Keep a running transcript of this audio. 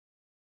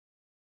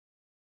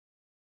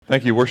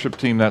Thank you, worship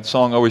team. That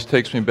song always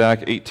takes me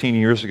back 18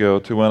 years ago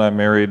to when I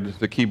married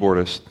the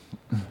keyboardist.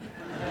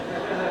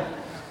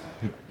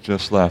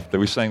 Just left.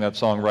 We sang that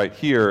song right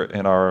here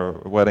in our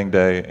wedding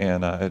day,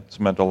 and it's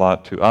meant a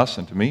lot to us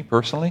and to me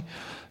personally.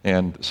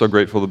 And so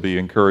grateful to be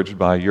encouraged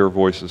by your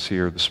voices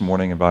here this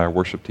morning and by our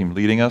worship team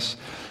leading us.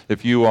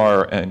 If you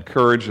are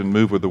encouraged and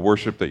moved with the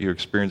worship that you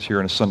experience here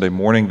on a Sunday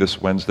morning,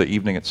 this Wednesday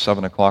evening at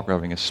 7 o'clock, we're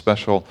having a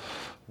special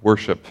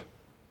worship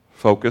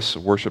focus, a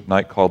worship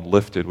night called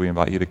Lifted. We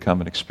invite you to come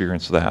and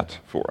experience that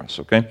for us,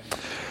 okay?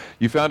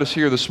 You found us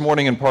here this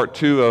morning in part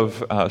 2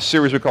 of a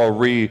series we call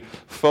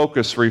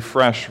Refocus,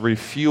 Refresh,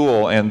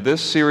 Refuel, and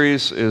this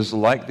series is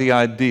like the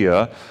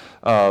idea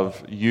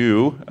of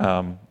you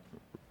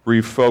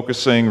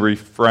refocusing,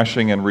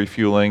 refreshing, and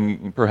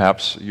refueling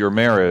perhaps your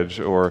marriage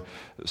or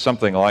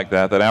something like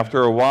that, that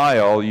after a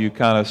while you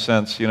kind of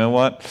sense, you know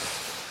what?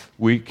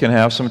 We can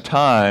have some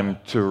time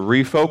to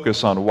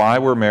refocus on why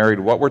we're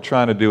married, what we're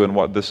trying to do, and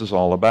what this is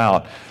all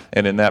about.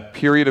 And in that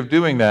period of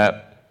doing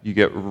that, you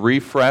get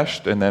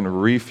refreshed and then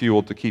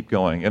refueled to keep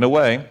going. In a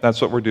way,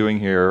 that's what we're doing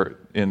here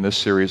in this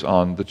series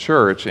on the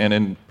church, and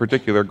in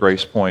particular,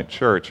 Grace Point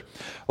Church.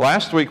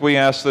 Last week we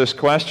asked this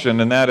question,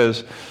 and that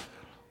is,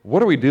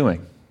 what are we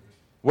doing?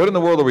 What in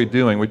the world are we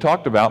doing? We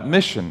talked about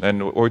mission,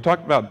 and what we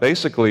talked about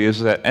basically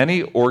is that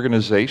any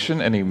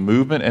organization, any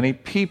movement, any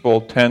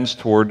people tends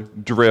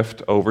toward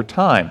drift over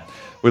time.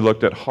 We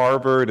looked at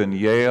Harvard and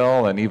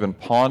Yale and even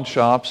pawn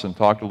shops and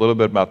talked a little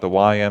bit about the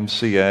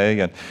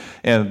YMCA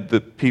and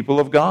the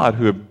people of God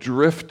who have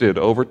drifted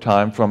over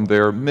time from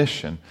their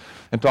mission.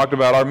 And talked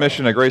about our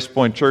mission at Grace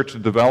Point Church to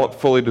develop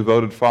fully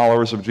devoted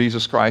followers of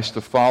Jesus Christ,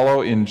 to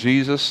follow in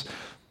Jesus'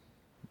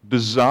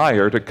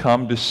 desire to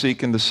come to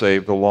seek and to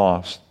save the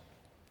lost.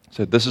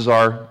 Said this is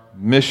our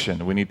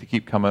mission. We need to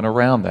keep coming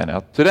around that.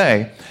 Now,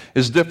 today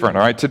is different,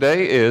 all right?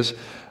 Today is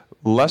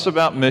less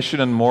about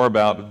mission and more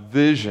about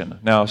vision.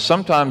 Now,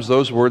 sometimes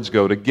those words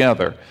go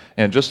together.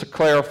 And just to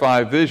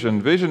clarify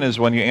vision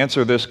is when you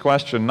answer this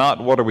question, not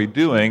what are we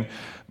doing,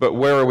 but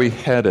where are we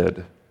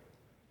headed?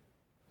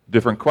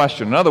 Different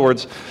question. In other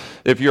words,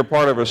 if you're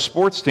part of a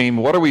sports team,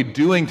 what are we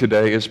doing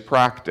today is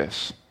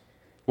practice.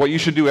 What you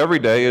should do every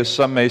day is,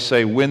 some may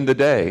say, win the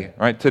day.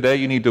 Right? Today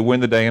you need to win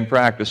the day in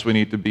practice. We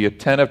need to be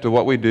attentive to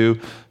what we do,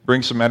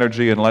 bring some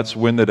energy, and let's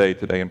win the day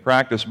today in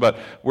practice. But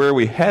where are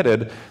we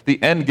headed?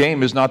 The end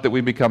game is not that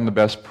we become the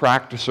best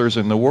practicers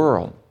in the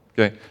world.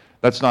 Okay?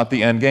 That's not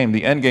the end game.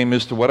 The end game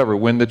is to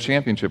win the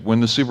championship,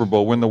 win the Super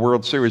Bowl, win the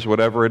World Series,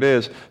 whatever it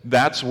is.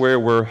 That's where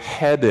we're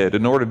headed.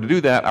 In order to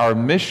do that, our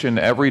mission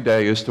every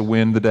day is to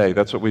win the day.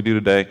 That's what we do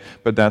today,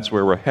 but that's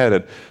where we're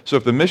headed. So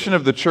if the mission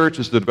of the church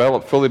is to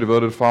develop fully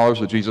devoted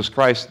followers of Jesus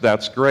Christ,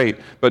 that's great.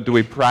 But do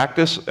we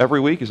practice every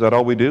week? Is that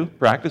all we do?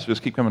 Practice?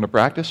 Just keep coming to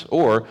practice?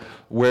 Or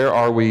where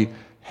are we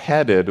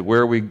headed?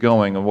 Where are we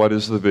going? And what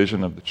is the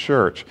vision of the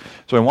church?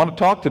 So I want to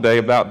talk today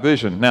about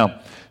vision.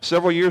 Now,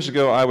 several years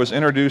ago, I was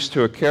introduced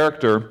to a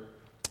character,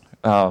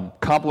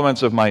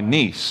 compliments of my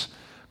niece,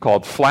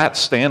 called Flat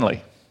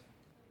Stanley.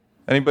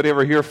 Anybody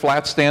ever hear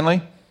Flat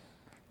Stanley?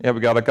 Yeah, we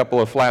got a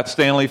couple of Flat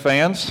Stanley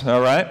fans, all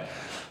right?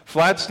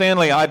 Flat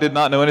Stanley, I did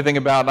not know anything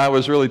about, and I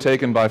was really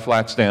taken by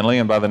Flat Stanley,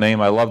 and by the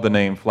name, I love the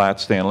name Flat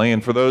Stanley.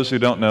 And for those who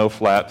don't know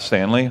Flat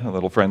Stanley, a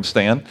little friend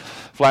Stan,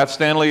 Flat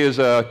Stanley is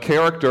a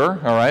character,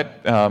 all right?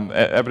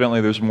 Evidently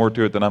there's more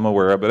to it than I'm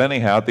aware of, but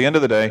anyhow, at the end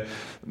of the day,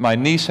 my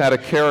niece had a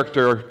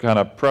character kind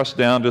of pressed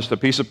down, just a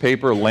piece of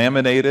paper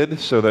laminated,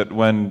 so that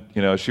when,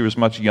 she was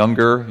much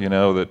younger,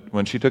 that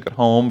when she took it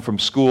home from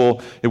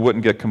school, it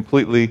wouldn't get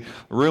completely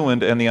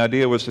ruined. And the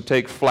idea was to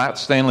take Flat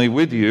Stanley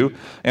with you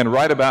and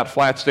write about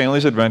Flat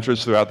Stanley's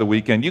adventures throughout the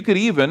weekend. You could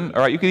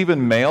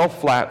even mail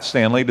Flat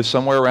Stanley to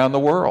somewhere around the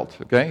world,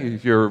 okay?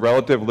 If your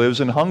relative lives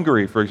in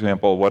Hungary, for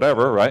example,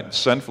 whatever, right?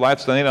 Send Flat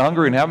Stanley to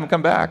Hungary and have him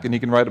come back, and you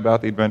can write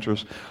about the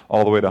adventures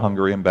all the way to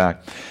Hungary and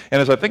back.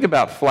 And as I think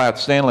about Flat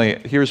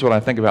Stanley, here's what I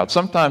think about.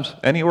 Sometimes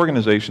any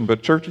organization,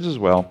 but churches as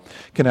well,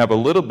 can have a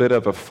little bit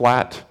of a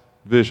flat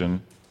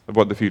vision of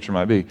what the future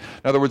might be. In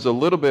other words, a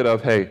little bit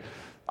of, hey,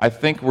 I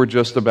think we're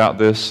just about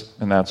this,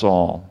 and that's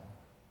all.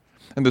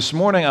 And this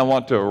morning I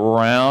want to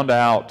round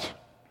out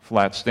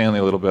Flat Stanley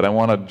a little bit. I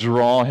want to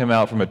draw him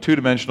out from a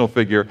two-dimensional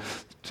figure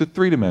to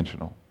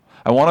three-dimensional.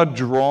 I want to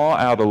draw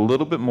out a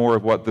little bit more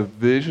of what the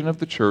vision of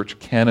the church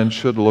can and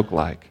should look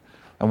like.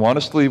 I want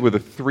us to leave with a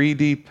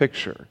 3D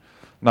picture,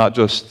 not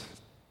just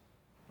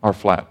our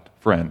flat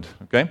friend,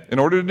 okay? In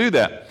order to do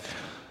that,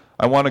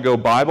 I want to go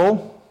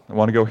Bible, I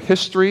want to go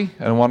history,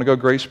 and I want to go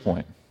Grace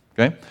Point,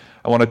 okay?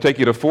 I want to take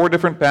you to 4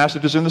 different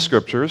passages in the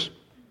Scriptures.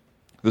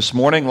 This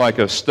morning, like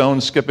a stone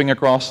skipping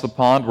across the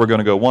pond, we're going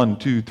to go 1,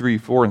 2, 3,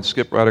 4, and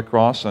skip right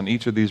across on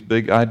each of these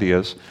big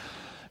ideas.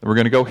 And we're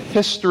going to go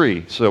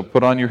history. So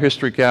put on your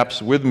history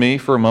caps with me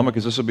for a moment,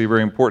 because this will be a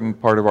very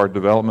important part of our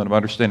development of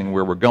understanding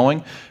where we're going.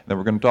 And then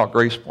we're going to talk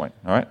Grace Point.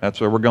 All right?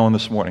 That's where we're going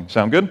this morning.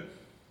 Sound good?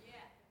 Yeah.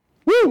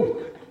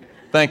 Woo!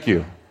 Thank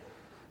you.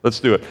 Let's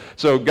do it.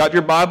 So got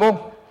your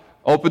Bible?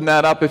 Open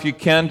that up if you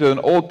can to an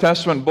Old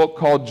Testament book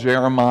called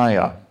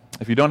Jeremiah.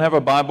 If you don't have a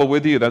Bible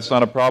with you, that's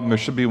not a problem. There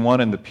should be one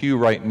in the pew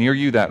right near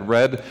you. That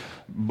red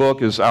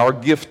book is our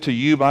gift to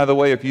you, by the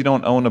way, if you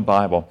don't own a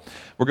Bible.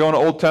 We're going to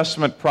Old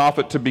Testament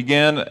prophet to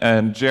begin,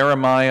 and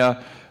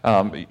Jeremiah.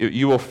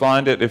 You will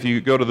find it if you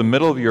go to the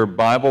middle of your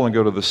Bible and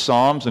go to the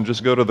Psalms and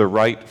just go to the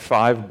right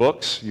 5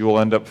 books, you will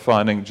end up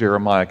finding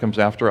Jeremiah. It comes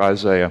after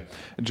Isaiah.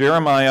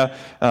 Jeremiah,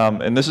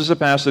 and this is a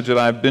passage that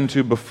I've been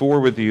to before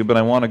with you, but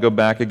I want to go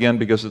back again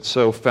because it's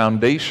so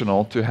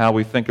foundational to how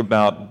we think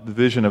about the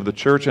vision of the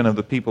church and of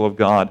the people of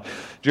God.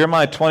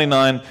 Jeremiah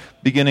 29,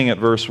 beginning at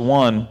verse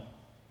 1,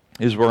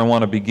 is where I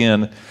want to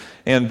begin.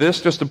 And this,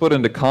 just to put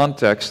into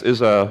context,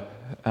 is a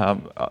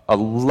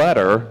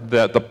letter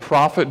that the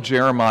prophet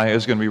Jeremiah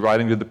is going to be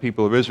writing to the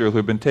people of Israel who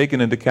have been taken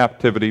into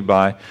captivity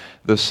by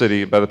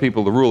the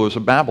people, the rulers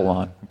of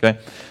Babylon. Okay?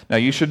 Now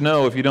you should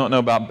know, if you don't know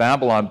about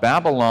Babylon,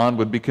 Babylon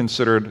would be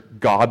considered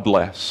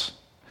godless.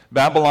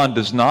 Babylon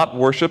does not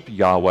worship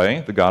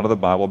Yahweh, the God of the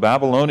Bible.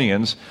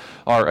 Babylonians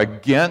are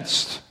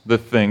against the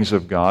things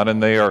of God,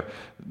 and they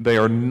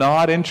are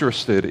not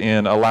interested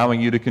in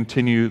allowing you to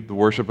continue the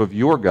worship of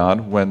your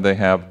God when they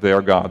have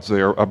their gods.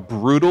 They are a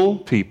brutal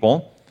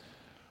people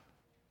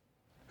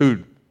who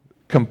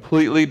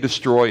completely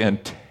destroy and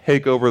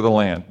take over the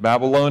land.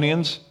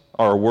 Babylonians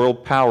are a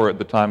world power at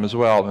the time as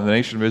well, and the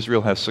nation of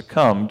Israel has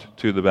succumbed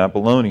to the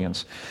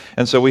Babylonians.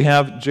 And so we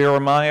have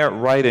Jeremiah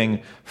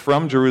writing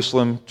from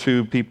Jerusalem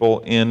to people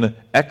in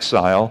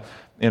exile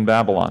in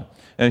Babylon.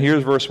 And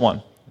here's verse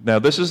 1. Now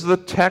this is the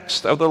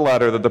text of the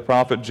letter that the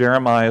prophet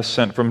Jeremiah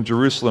sent from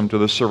Jerusalem to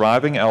the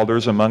surviving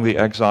elders among the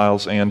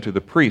exiles and to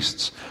the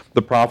priests,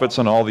 the prophets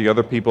and all the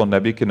other people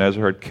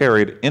Nebuchadnezzar had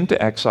carried into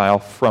exile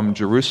from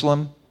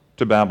Jerusalem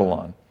to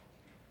Babylon.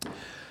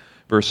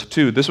 Verse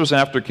 2, this was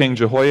after King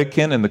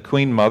Jehoiakim and the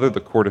queen mother, the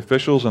court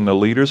officials, and the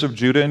leaders of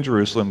Judah and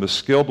Jerusalem, the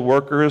skilled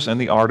workers and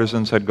the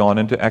artisans had gone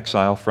into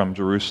exile from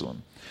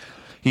Jerusalem.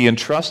 He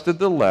entrusted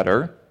the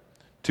letter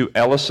to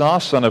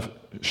Elisah, son of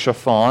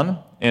Shaphan,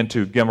 and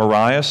to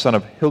Gemariah, son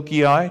of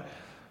Hilkiah,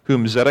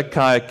 whom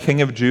Zedekiah,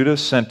 king of Judah,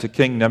 sent to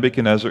King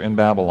Nebuchadnezzar in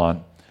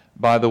Babylon.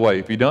 By the way,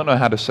 if you don't know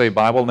how to say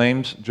Bible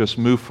names, just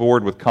move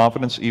forward with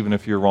confidence, even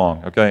if you're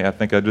wrong. Okay, I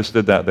think I just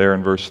did that there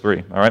in verse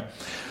 3. All right?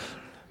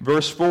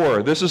 Verse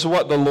 4, this is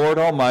what the Lord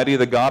Almighty,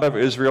 the God of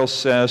Israel,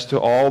 says to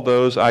all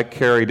those I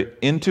carried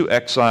into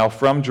exile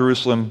from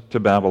Jerusalem to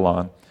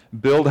Babylon.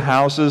 Build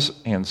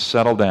houses and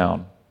settle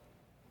down.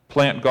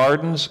 Plant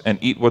gardens and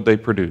eat what they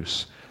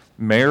produce.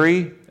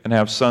 Marry and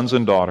have sons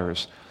and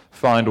daughters.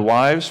 Find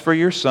wives for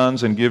your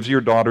sons and give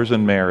your daughters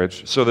in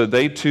marriage, so that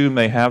they too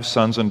may have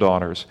sons and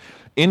daughters.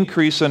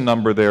 Increase in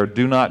number there,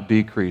 do not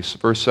decrease.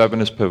 Verse 7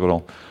 is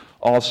pivotal.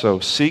 Also,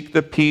 seek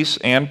the peace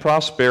and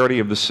prosperity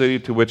of the city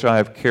to which I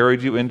have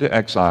carried you into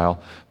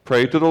exile.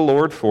 Pray to the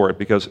Lord for it,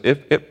 because if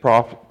it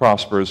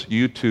prospers,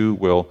 you too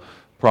will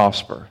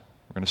prosper.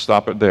 We're going to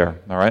stop it there,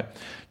 all right?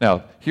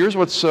 Now, here's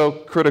what's so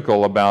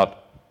critical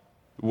about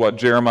what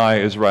Jeremiah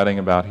is writing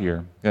about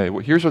here.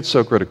 Okay, here's what's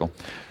so critical.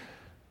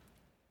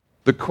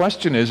 The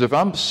question is, if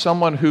I'm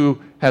someone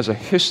who has a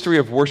history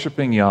of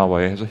worshiping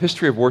Yahweh, has a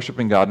history of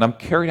worshiping God, and I'm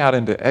carried out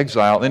into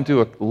exile,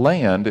 into a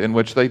land in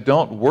which they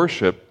don't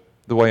worship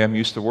the way I'm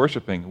used to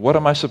worshiping, what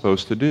am I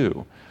supposed to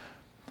do?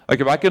 Like,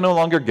 if I can no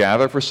longer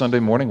gather for Sunday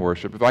morning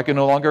worship, if I can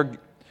no longer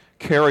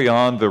carry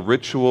on the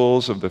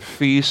rituals of the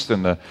feast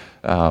and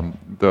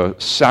the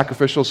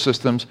sacrificial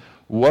systems,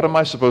 what am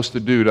I supposed to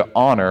do to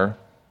honor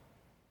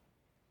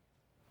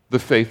the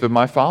faith of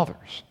my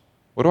fathers?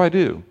 What do I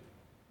do?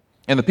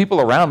 And the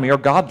people around me are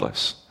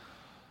godless.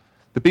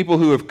 The people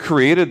who have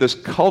created this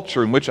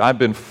culture in which I've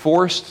been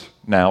forced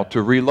now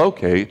to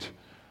relocate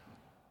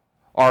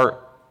are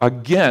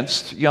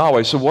against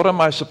Yahweh. So what am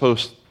I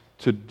supposed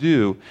to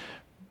do?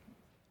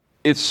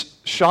 It's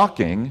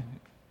shocking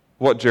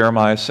what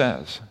Jeremiah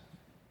says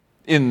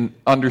in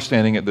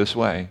understanding it this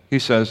way. He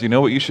says, you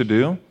know what you should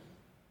do?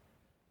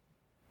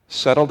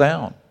 Settle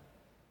down.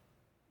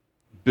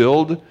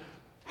 Build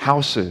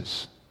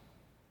houses.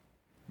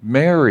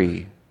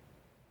 Marry.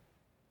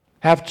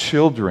 Have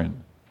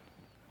children.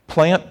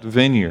 Plant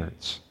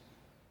vineyards.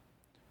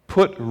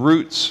 Put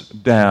roots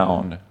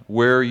down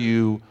where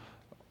you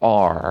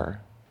are.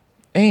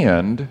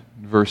 And,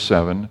 verse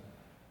 7,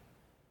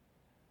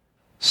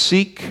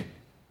 seek,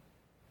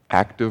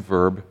 active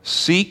verb,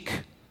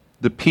 seek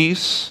the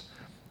peace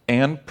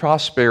and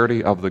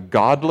prosperity of the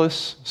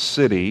godless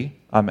city,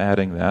 I'm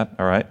adding that,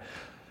 all right,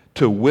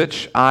 to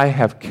which I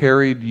have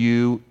carried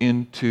you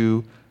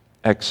into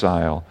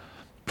exile.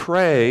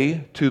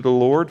 Pray to the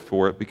Lord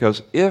for it,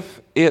 because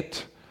if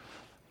it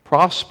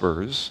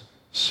prospers,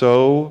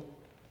 so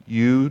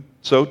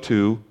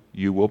too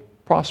you will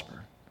prosper.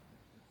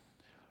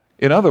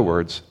 In other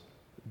words,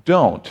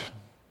 don't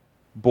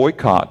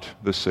boycott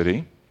the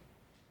city.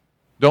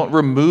 Don't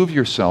remove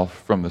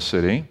yourself from the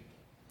city.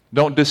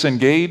 Don't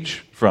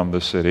disengage from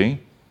the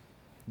city.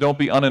 Don't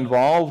be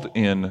uninvolved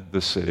in the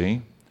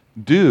city.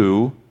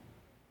 Do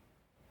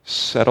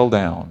settle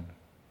down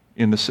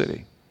in the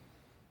city.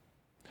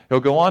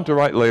 He'll go on to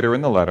write later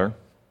in the letter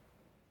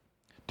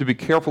to be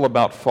careful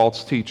about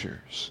false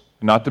teachers,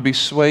 not to be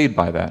swayed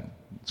by that.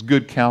 It's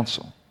good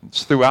counsel.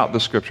 It's throughout the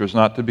Scriptures,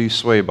 not to be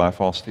swayed by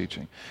false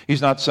teaching.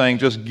 He's not saying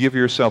just give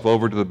yourself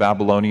over to the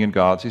Babylonian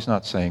gods. He's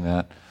not saying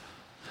that.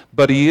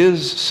 But he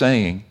is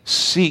saying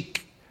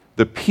seek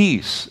the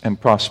peace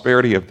and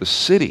prosperity of the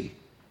city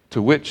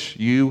to which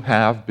you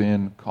have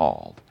been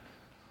called.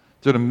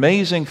 It's an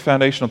amazing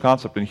foundational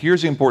concept. And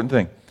here's the important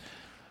thing,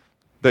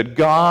 that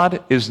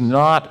God is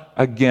not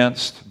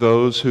against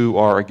those who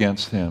are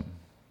against him.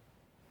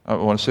 I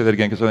want to say that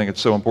again because I think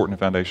it's so important and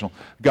foundational.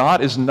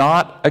 God is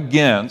not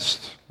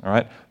against, all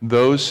right,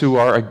 those who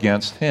are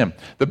against him.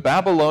 The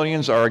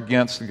Babylonians are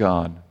against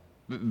God.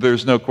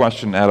 There's no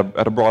question at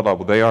a broad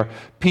level. They are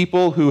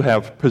people who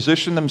have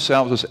positioned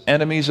themselves as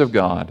enemies of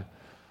God.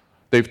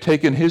 They've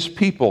taken his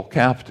people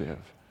captive.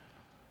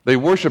 They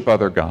worship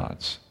other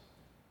gods.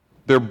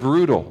 They're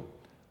brutal.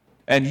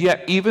 And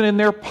yet, even in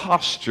their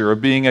posture of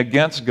being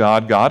against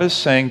God, God is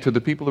saying to the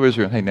people of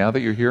Israel, hey, now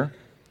that you're here,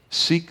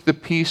 seek the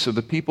peace of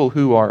the people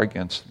who are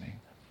against me.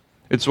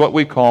 It's what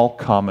we call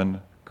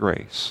common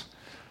grace.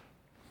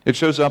 It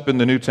shows up in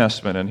the New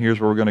Testament, and here's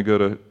where we're going to go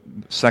to the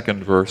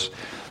second verse.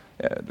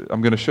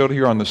 I'm going to show it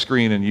here on the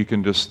screen, and you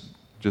can just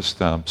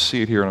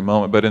see it here in a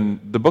moment. But in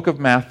the book of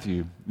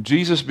Matthew,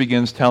 Jesus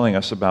begins telling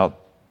us about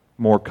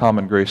more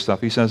common grace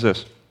stuff. He says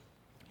this,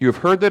 you have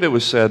heard that it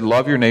was said,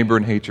 love your neighbor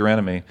and hate your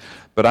enemy.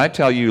 But I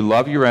tell you,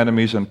 love your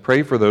enemies and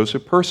pray for those who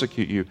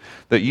persecute you,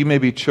 that you may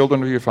be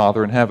children of your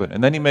Father in heaven.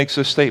 And then he makes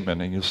this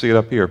statement, and you'll see it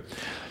up here.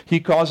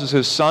 He causes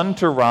his sun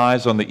to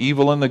rise on the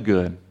evil and the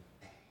good,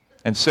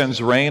 and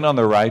sends rain on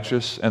the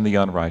righteous and the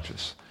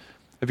unrighteous.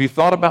 Have you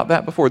thought about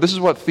that before? This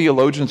is what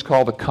theologians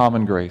call the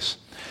common grace.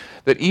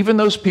 That even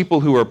those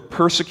people who are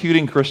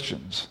persecuting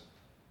Christians,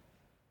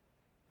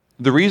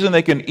 the reason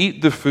they can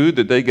eat the food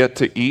that they get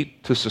to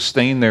eat to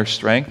sustain their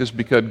strength is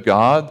because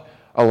God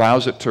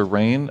allows it to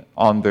rain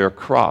on their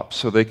crops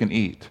so they can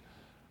eat.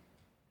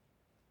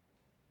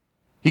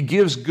 He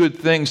gives good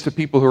things to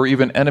people who are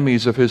even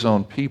enemies of his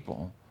own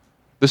people.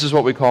 This is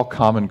what we call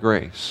common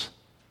grace.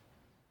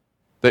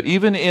 That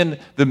even in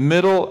the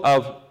middle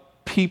of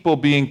people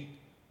being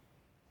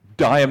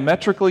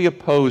diametrically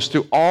opposed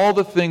to all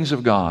the things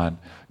of God,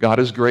 God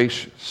is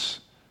gracious.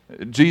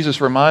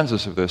 Jesus reminds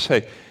us of this.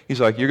 Hey, he's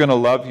like, you're going to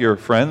love your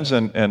friends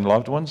and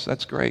loved ones?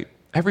 That's great.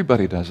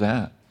 Everybody does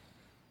that.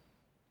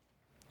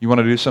 You want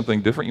to do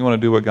something different? You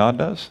want to do what God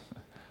does?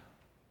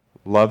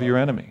 Love your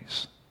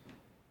enemies.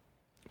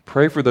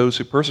 Pray for those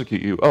who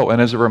persecute you. Oh,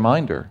 and as a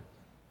reminder,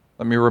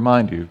 let me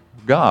remind you,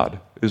 God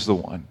is the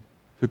one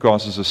who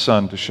causes the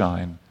sun to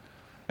shine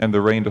and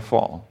the rain to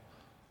fall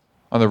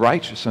on the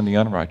righteous and the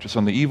unrighteous,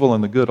 on the evil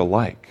and the good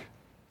alike.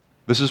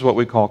 This is what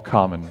we call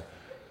common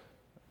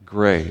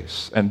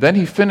grace. And then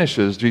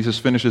Jesus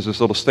finishes this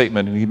little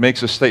statement, and he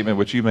makes a statement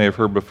which you may have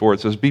heard before. It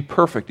says, be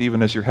perfect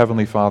even as your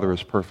heavenly Father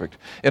is perfect.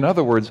 In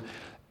other words,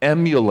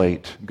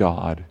 emulate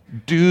God.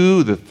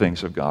 Do the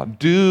things of God.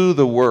 Do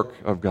the work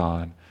of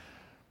God.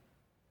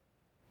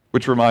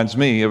 Which reminds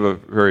me of a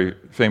very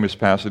famous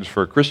passage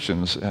for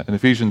Christians in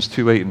Ephesians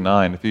 2:8 and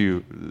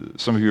 9.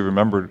 Some of you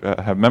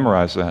have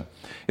memorized that.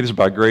 It is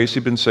by grace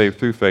you've been saved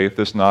through faith.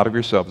 This not of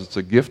yourselves. It's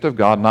a gift of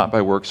God, not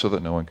by works, so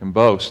that no one can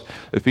boast.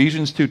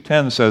 Ephesians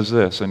 2:10 says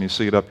this, and you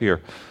see it up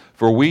here.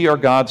 For we are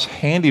God's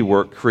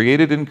handiwork,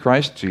 created in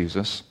Christ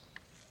Jesus,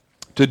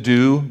 to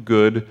do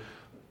good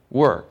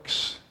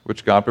works,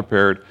 which God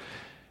prepared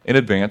in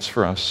advance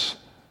for us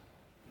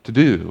to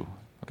do.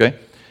 Okay?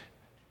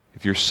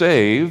 If you're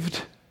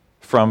saved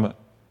from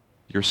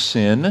your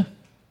sin,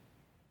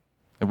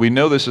 and we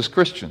know this as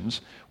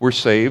Christians, we're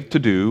saved to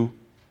do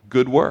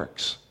good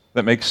works.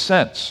 That makes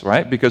sense,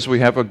 right? Because we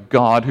have a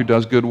God who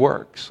does good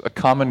works, a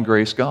common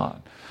grace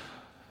God,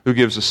 who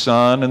gives the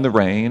sun and the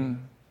rain,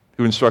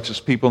 who instructs his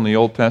people in the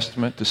Old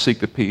Testament to seek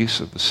the peace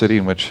of the city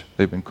in which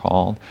they've been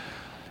called.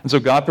 And so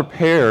God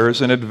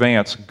prepares in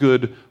advance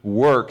good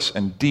works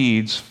and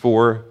deeds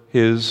for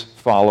his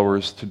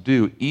followers to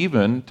do,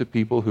 even to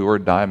people who are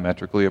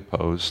diametrically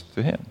opposed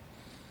to him.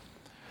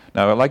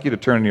 Now, I'd like you to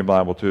turn in your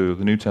Bible to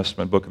the New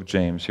Testament book of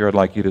James. Here, I'd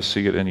like you to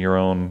see it in your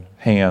own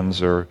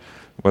hands, or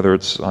whether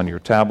it's on your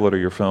tablet or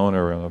your phone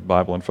or a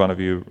Bible in front of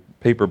you,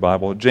 paper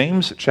Bible.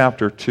 James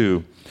chapter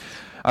 2.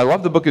 I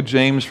love the book of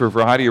James for a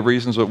variety of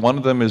reasons, but one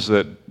of them is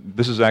that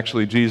this is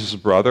actually Jesus'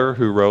 brother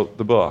who wrote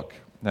the book.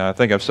 Now, I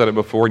think I've said it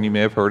before, and you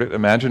may have heard it.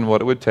 Imagine what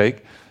it would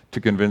take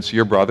to convince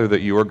your brother that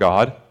you are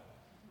God.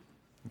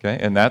 Okay,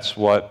 and that's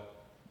what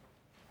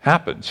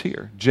happens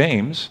here.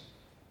 James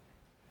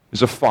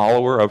is a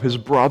follower of his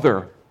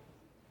brother.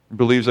 He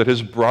believes that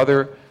his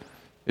brother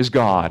is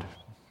God.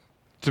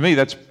 To me,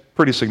 that's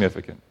pretty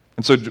significant.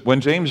 And so when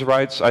James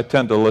writes, I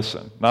tend to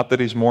listen. Not that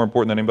he's more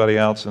important than anybody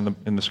else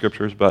in the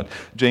scriptures, but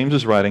James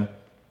is writing.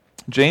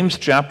 James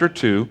chapter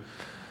 2,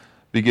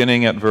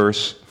 beginning at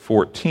verse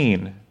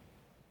 14.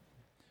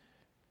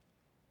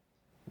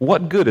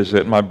 What good is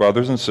it, my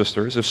brothers and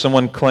sisters, if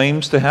someone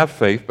claims to have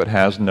faith but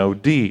has no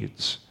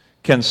deeds?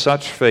 Can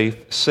such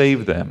faith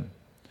save them?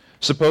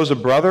 Suppose a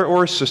brother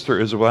or a sister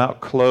is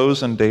without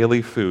clothes and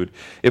daily food.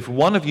 If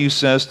one of you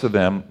says to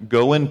them,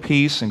 'Go in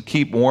peace and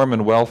keep warm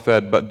and well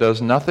fed,' but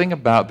does nothing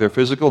about their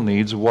physical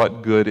needs,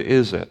 what good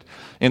is it?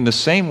 In the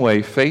same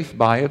way, faith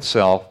by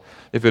itself,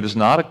 if it is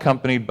not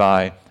accompanied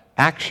by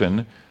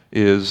action,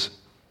 is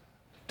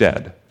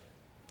dead."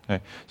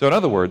 Okay? So in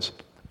other words,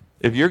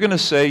 if you're going to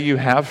say you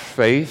have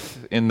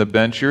faith in the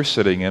bench you're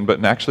sitting in,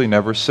 but actually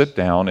never sit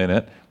down in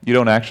it, you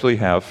don't actually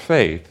have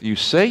faith. You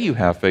say you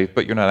have faith,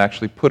 but you're not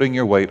actually putting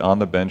your weight on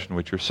the bench in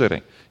which you're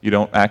sitting. You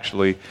don't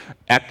actually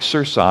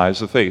exercise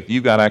the faith.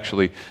 You've got to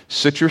actually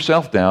sit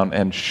yourself down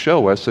and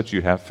show us that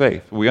you have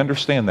faith. We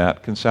understand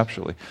that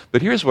conceptually.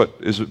 But here's what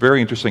is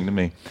very interesting to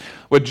me.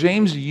 What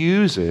James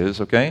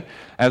uses, okay,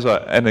 as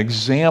an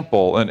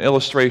example, an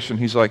illustration,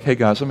 he's like, "Hey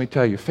guys, let me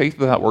tell you, faith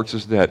without works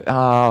is dead."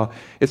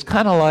 It's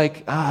kind of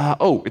like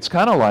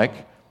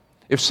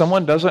if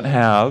someone doesn't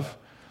have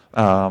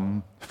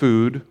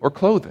food or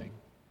clothing,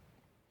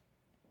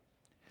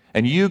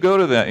 and you go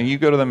to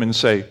them and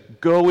say,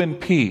 "Go in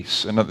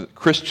peace," and a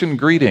Christian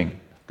greeting,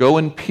 "Go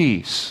in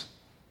peace,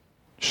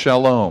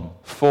 shalom,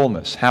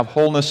 fullness, have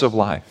wholeness of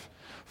life,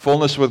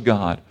 fullness with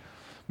God.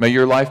 May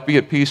your life be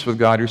at peace with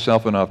God,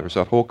 yourself, and others."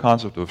 That whole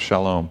concept of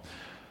shalom.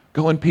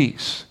 Go in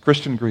peace,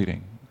 Christian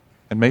greeting,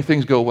 and may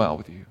things go well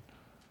with you.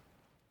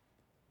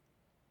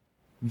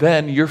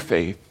 Then your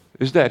faith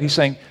is dead. He's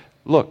saying,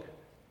 look,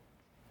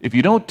 if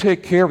you don't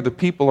take care of the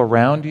people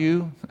around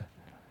you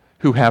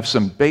who have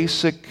some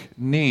basic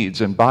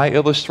needs, and by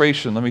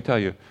illustration, let me tell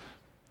you,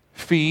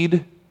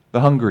 feed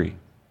the hungry,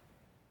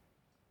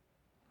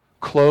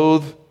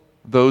 clothe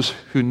those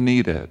who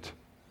need it,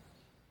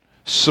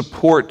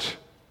 support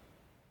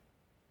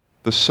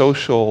the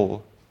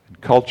social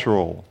and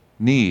cultural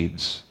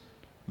needs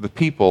of the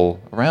people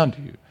around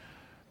you,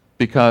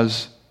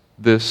 because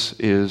this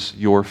is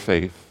your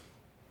faith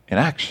in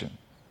action.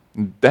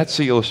 That's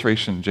the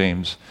illustration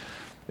James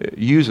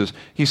uses.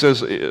 He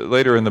says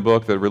later in the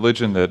book that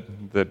religion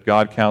that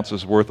God counts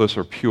as worthless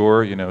or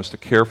pure, is to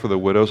care for the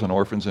widows and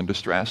orphans in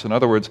distress. In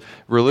other words,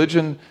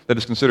 religion that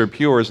is considered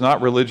pure is not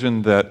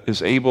religion that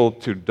is able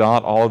to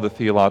dot all of the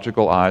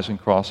theological I's and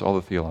cross all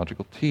the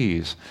theological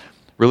T's.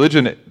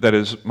 Religion that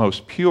is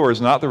most pure is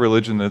not the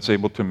religion that's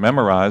able to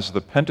memorize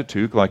the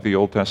Pentateuch like the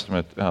Old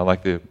Testament,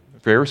 like the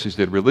Pharisees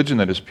did. Religion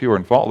that is pure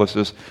and faultless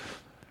is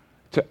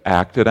to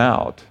act it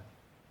out.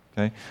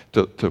 Okay?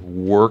 To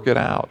work it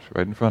out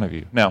right in front of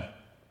you. Now,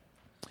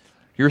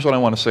 here's what I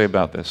want to say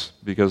about this,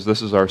 because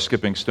this is our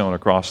skipping stone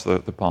across the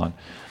pond.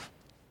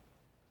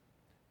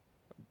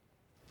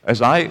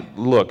 As I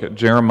look at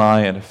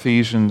Jeremiah and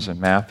Ephesians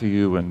and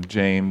Matthew and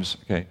James,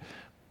 okay,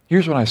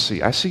 here's what I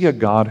see. I see a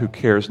God who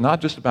cares not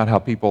just about how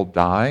people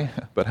die,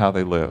 but how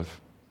they live.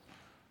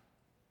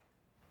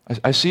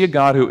 I see a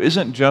God who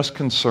isn't just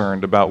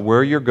concerned about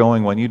where you're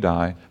going when you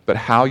die, but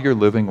how you're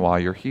living while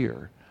you're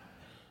here.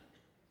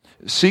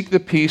 Seek the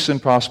peace and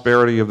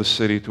prosperity of the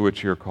city to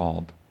which you're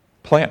called.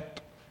 Plant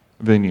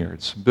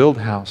vineyards, build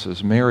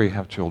houses, marry,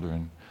 have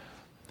children.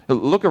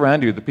 Look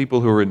around you at the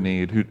people who are in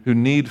need, who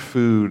need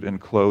food and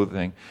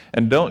clothing.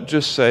 And don't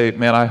just say,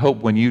 "Man, I hope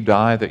when you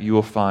die that you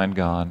will find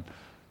God."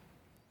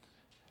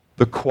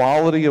 The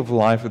quality of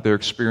life that they're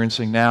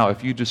experiencing now,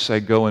 if you just say,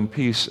 "Go in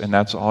peace," and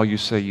that's all you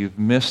say, you've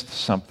missed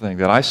something.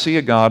 That I see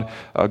a God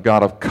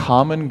of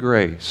common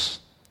grace,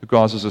 who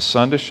causes the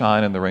sun to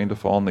shine and the rain to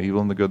fall on the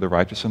evil and the good, the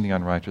righteous and the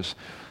unrighteous,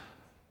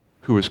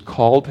 who has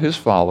called his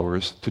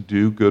followers to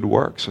do good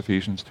works,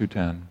 Ephesians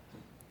 2:10.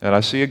 And I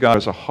see a God who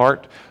has a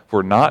heart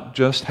for not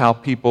just how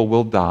people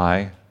will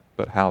die,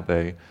 but how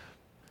they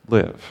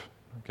live.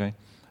 Okay?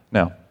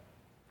 Now,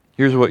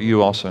 here's what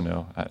you also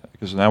know,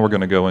 because now we're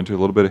going to go into a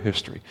little bit of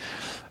history.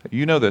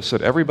 You know this,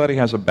 that everybody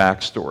has a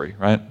backstory,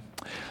 right?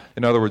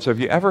 In other words, have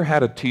you ever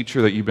had a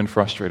teacher that you've been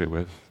frustrated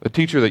with? A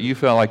teacher that you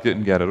felt like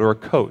didn't get it, or a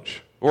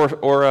coach?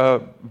 Or a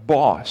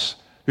boss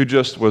who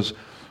just was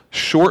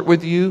short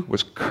with you,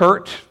 was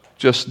curt,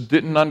 just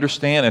didn't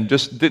understand, and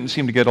just didn't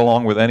seem to get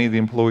along with any of the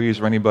employees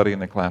or anybody in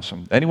the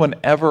classroom. Anyone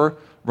ever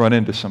run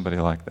into somebody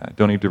like that?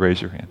 Don't need to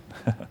raise your hand.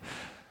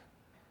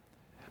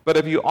 But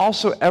have you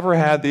also ever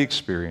had the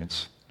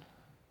experience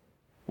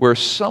where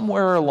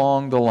somewhere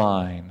along the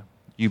line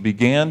you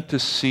began to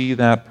see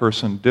that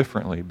person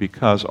differently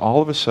because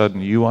all of a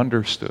sudden you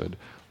understood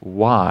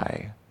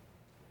why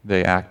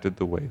they acted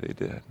the way they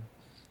did?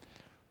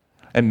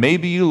 And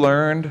maybe you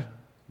learned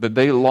that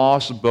they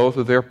lost both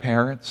of their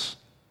parents,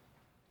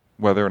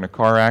 whether in a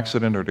car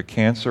accident or to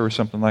cancer or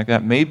something like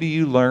that. Maybe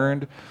you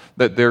learned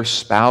that their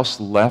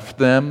spouse left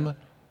them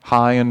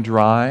high and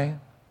dry.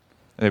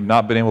 They've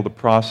not been able to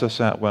process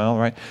that well,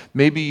 right?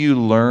 Maybe you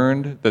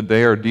learned that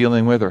they are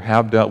dealing with or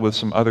have dealt with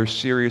some other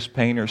serious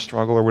pain or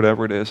struggle or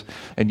whatever it is,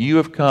 and you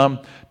have come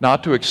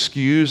not to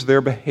excuse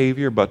their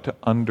behavior, but to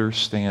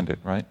understand it,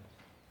 right?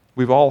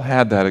 We've all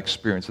had that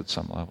experience at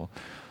some level.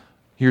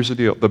 Here's the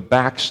deal. The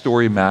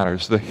backstory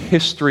matters. The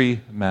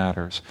history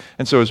matters.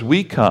 And so as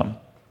we come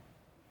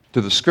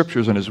to the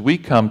Scriptures and as we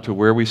come to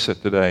where we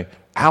sit today,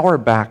 our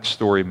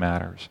backstory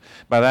matters.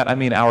 By that I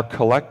mean our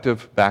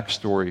collective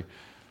backstory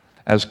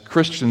as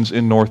Christians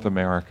in North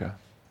America.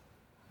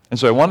 And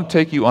so I want to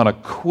take you on a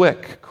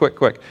quick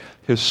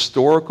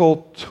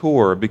historical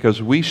tour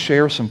because we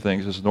share some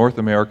things as North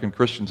American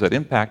Christians that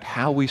impact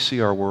how we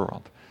see our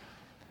world.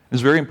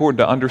 It's very important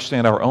to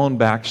understand our own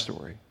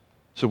backstory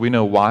so we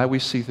know why we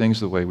see things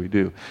the way we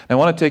do. And I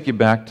want to take you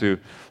back to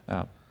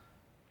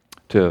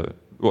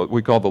what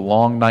we call the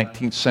long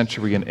 19th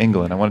century in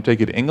England. I want to take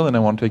you to England, I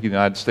want to take you to the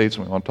United States,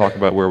 and we want to talk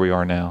about where we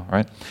are now,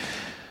 right?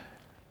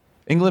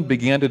 England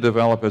began to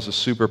develop as a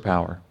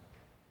superpower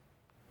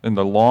in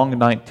the long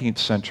 19th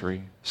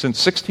century.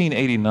 Since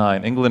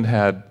 1689, England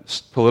had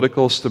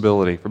political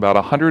stability. For about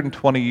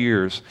 120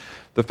 years,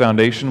 the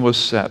foundation was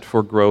set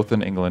for growth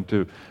in England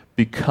to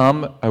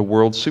become a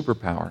world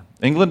superpower.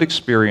 England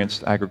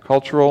experienced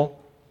agricultural,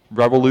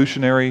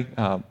 revolutionary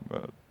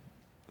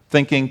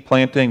thinking,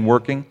 planting,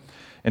 working,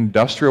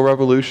 industrial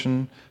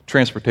revolution,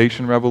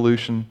 transportation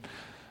revolution.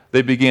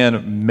 They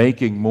began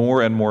making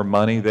more and more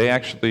money. They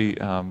actually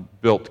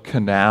built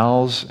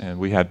canals, and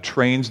we had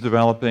trains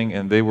developing,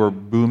 and they were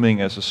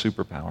booming as a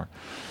superpower.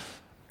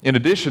 In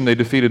addition, they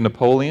defeated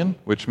Napoleon,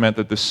 which meant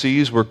that the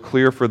seas were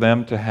clear for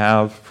them to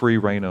have free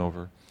reign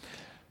over.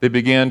 They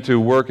began to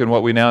work in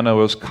what we now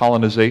know as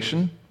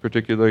colonization,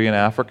 particularly in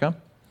Africa,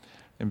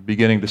 and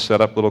beginning to set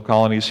up little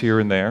colonies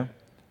here and there.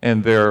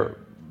 And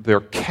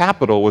their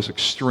capital was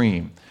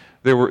extreme.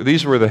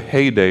 These were the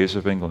heydays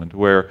of England,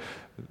 where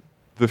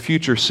the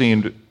future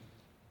seemed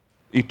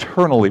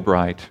eternally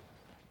bright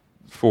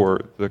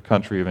for the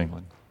country of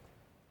England.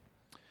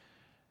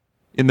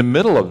 In the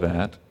middle of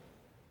that,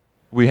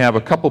 we have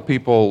a couple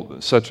people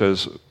such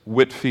as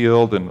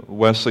Whitefield and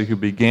Wesley who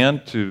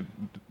began to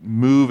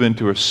move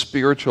into a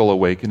spiritual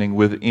awakening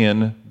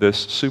within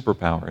this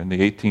superpower in the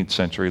 18th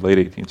century, late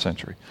 18th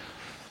century.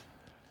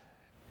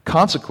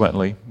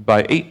 Consequently, by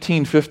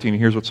 1815,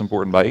 here's what's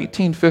important, by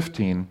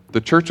 1815, the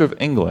Church of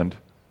England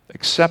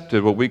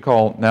accepted what we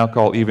now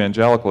call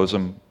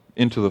evangelicalism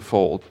into the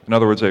fold. In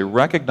other words, they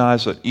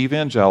recognized that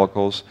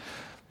evangelicals,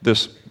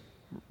 this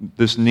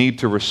need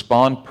to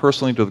respond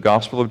personally to the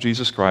gospel of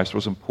Jesus Christ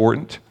was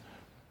important.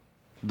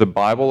 The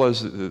Bible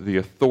as the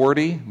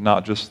authority,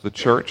 not just the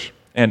church.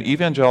 And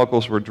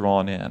evangelicals were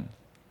drawn in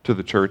to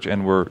the church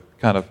and were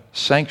kind of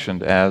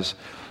sanctioned as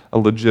a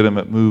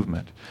legitimate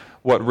movement.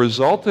 What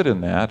resulted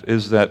in that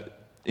is that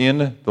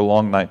in the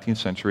long 19th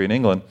century in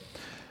England,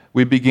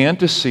 we began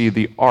to see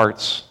the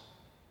arts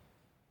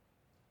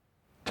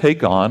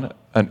take on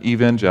an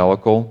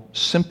evangelical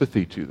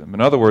sympathy to them. In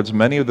other words,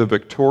 many of the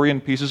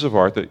Victorian pieces of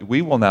art that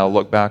we will now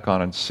look back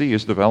on and see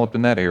as developed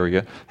in that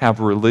area have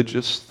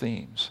religious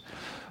themes.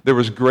 There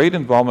was great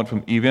involvement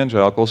from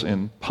evangelicals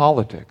in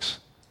politics.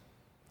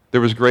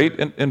 There was great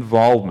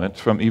involvement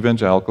from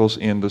evangelicals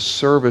in the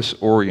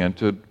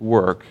service-oriented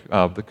work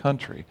of the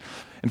country.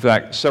 In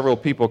fact, several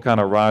people kind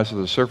of rise to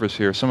the surface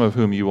here, some of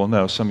whom you will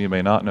know, some you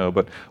may not know,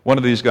 but one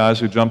of these guys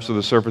who jumps to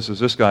the surface is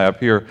this guy up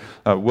here,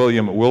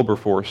 William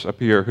Wilberforce up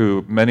here,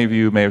 who many of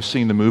you may have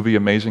seen the movie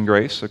Amazing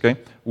Grace, okay?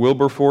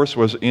 Wilberforce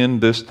was in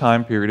this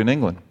time period in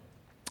England.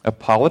 A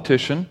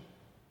politician,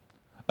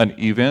 an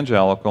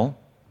evangelical,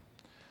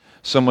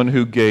 someone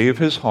who gave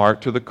his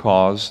heart to the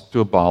cause to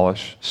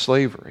abolish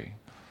slavery.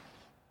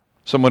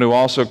 Someone who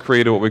also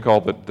created what we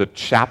call the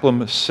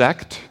Chatham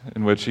sect,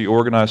 in which he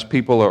organized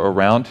people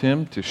around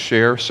him to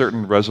share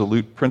certain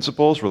resolute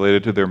principles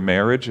related to their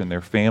marriage and their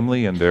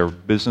family and their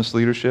business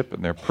leadership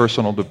and their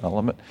personal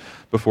development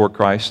before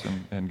Christ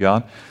and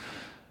God.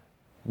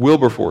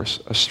 Wilberforce,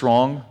 a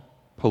strong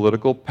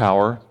political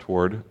power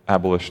toward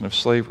abolition of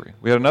slavery.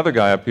 We had another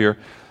guy up here,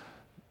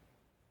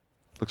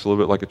 looks a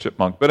little bit like a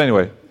chipmunk, but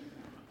anyway,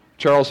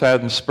 Charles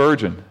Haddon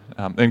Spurgeon,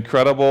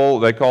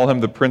 incredible, they call him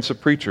the Prince of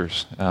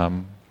Preachers.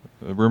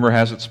 The rumor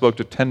has it spoke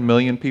to 10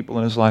 million people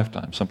in his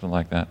lifetime, something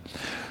like that.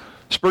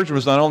 Spurgeon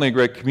was not only a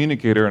great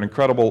communicator, an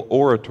incredible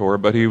orator,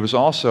 but he was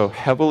also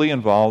heavily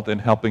involved in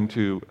helping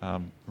to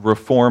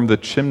reform the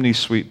chimney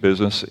sweep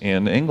business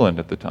in England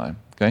at the time.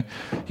 Okay?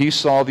 He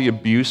saw the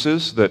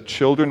abuses that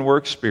children were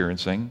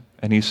experiencing,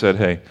 and he said,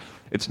 hey,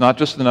 it's not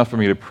just enough for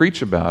me to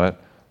preach about it,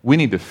 we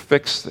need to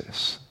fix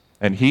this.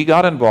 And he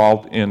got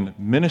involved in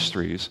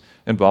ministries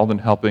involved in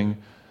helping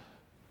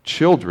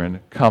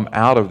children come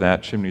out of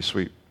that chimney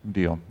sweep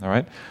deal. All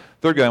right?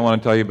 Third guy I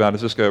want to tell you about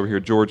is this guy over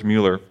here, George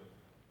Mueller.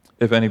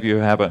 If any of you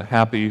have a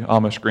happy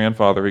Amish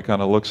grandfather, he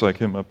kind of looks like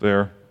him up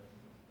there.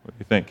 What do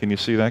you think? Can you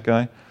see that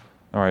guy?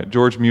 All right,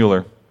 George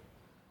Mueller.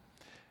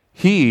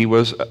 He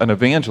was an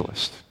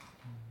evangelist.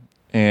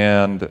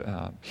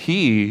 And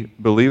he,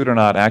 believe it or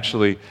not,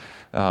 actually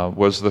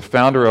was the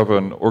founder of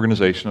an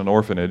organization, an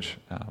orphanage.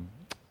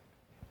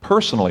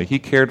 Personally, he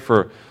cared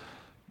for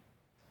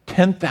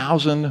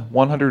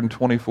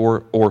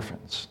 10,124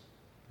 orphans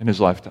in his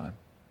lifetime.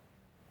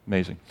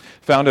 Amazing.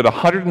 Founded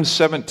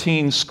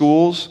 117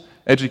 schools,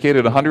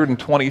 educated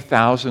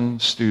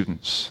 120,000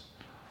 students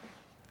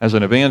as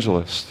an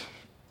evangelist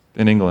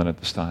in England at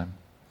this time.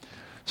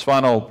 This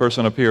final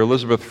person up here,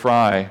 Elizabeth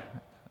Fry,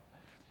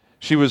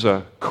 she was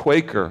a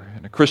Quaker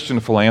and a Christian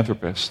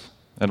philanthropist.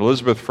 And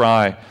Elizabeth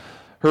Fry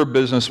Her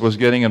business was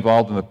getting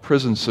involved in the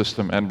prison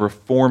system and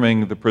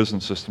reforming the prison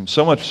system,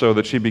 so much so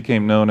that she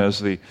became known as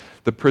the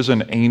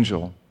prison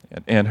angel.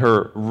 And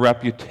her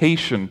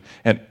reputation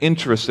and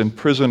interest in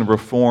prison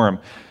reform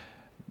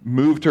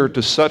moved her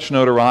to such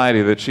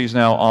notoriety that she's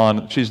now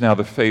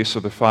the face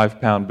of the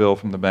 5-pound bill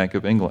from the Bank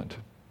of England.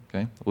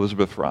 Okay?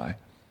 Elizabeth Fry.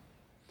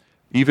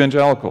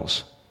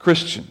 Evangelicals,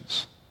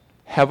 Christians,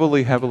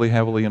 heavily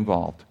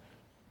involved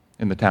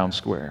in the town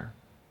square.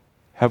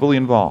 Heavily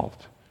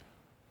involved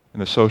in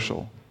the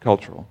social,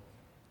 cultural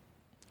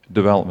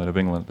development of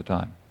England at the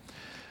time.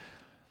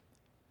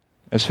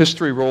 As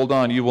history rolled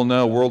on, you will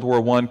know World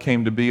War I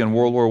came to be, and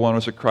World War I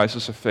was a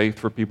crisis of faith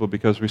for people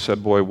because we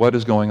said, boy, what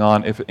is going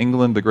on? If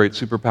England, the great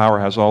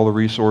superpower, has all the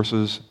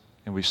resources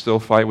and we still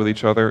fight with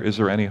each other, is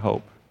there any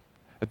hope?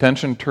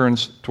 Attention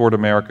turns toward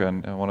America,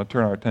 and I want to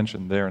turn our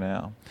attention there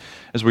now.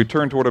 As we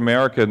turn toward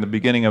America in the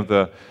beginning of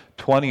the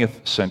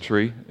 20th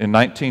century, in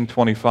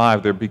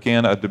 1925, there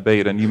began a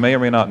debate, and you may or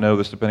may not know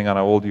this depending on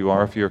how old you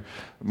are. If you're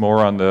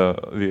more on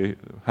the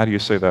how do you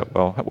say that?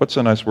 Well, what's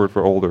a nice word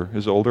for older?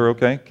 Is older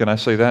okay? Can I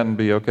say that and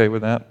be okay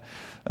with that?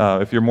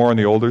 If you're more in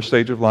the older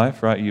stage of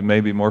life, right, you may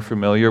be more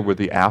familiar with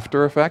the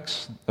after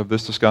effects of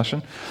this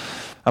discussion.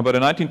 But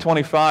in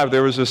 1925,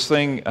 there was this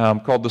thing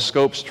called the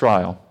Scopes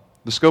Trial.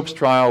 The Scopes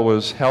Trial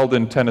was held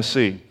in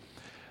Tennessee.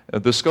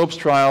 The Scopes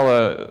Trial,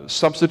 a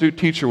substitute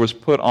teacher was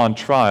put on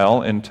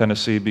trial in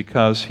Tennessee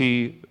because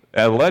he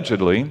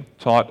allegedly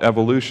taught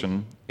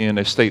evolution in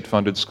a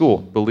state-funded school.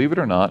 Believe it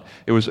or not,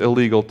 it was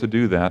illegal to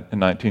do that in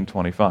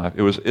 1925.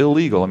 It was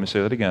illegal, let me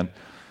say that again,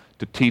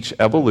 to teach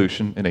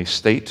evolution in a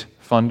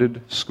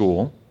state-funded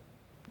school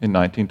in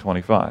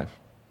 1925.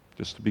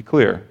 Just to be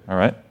clear, all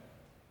right?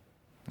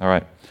 All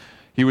right.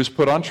 He was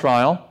put on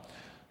trial.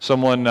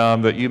 Someone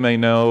that you may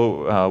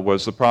know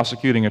was the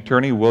prosecuting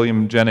attorney,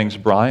 William Jennings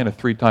Bryan, a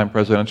 3-time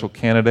presidential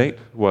candidate,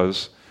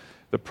 was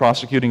the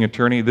prosecuting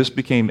attorney. This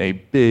became a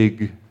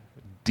big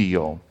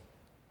deal.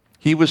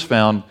 He was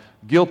found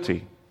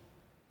guilty,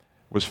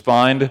 was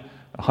fined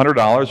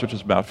 $100, which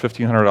is about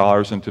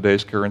 $1,500 in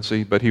today's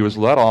currency, but he was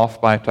let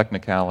off by a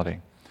technicality.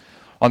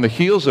 On the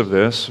heels of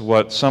this,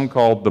 what some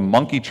called the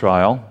monkey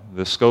trial,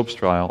 the Scopes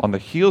trial, on the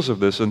heels of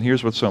this, and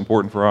here's what's so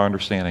important for our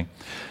understanding,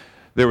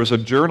 there was a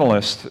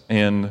journalist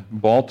in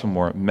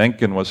Baltimore,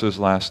 Mencken was his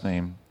last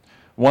name,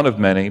 one of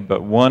many,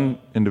 but one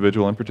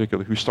individual in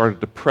particular, who started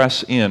to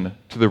press in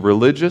to the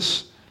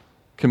religious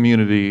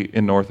community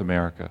in North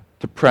America,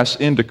 to press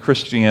into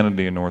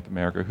Christianity in North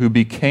America, who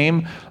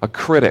became a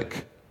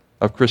critic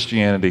of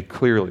Christianity,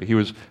 clearly. He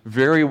was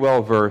very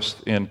well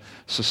versed in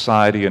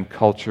society and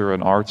culture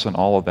and arts and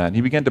all of that. And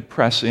he began to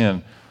press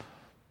in,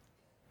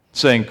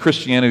 saying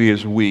Christianity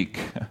is weak.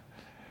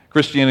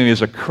 Christianity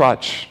is a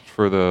crutch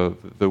for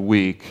the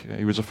weak.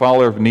 He was a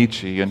follower of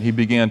Nietzsche, and he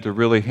began to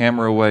really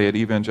hammer away at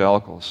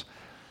evangelicals,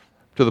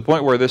 to the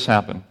point where this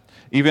happened.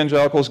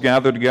 Evangelicals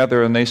gathered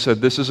together and they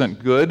said, this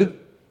isn't good.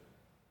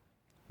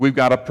 We've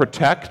got to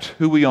protect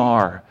who we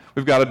are.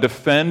 We've got to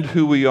defend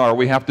who we are.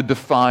 We have to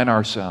define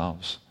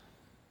ourselves.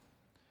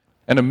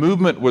 And a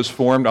movement was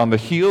formed on the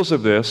heels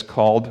of this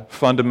called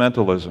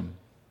fundamentalism.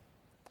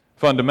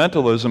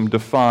 Fundamentalism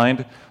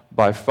defined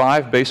by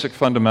 5 basic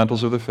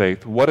fundamentals of the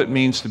faith, what it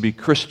means to be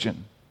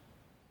Christian.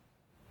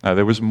 Now,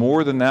 there was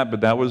more than that,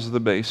 but that was the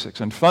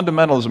basics. And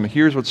fundamentalism,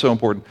 here's what's so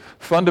important.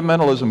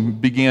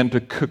 Fundamentalism began to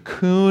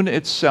cocoon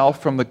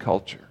itself from the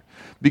culture,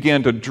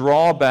 began to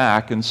draw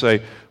back and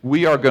say,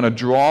 we are going to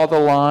draw the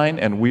line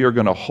and we are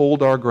going to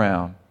hold our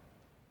ground.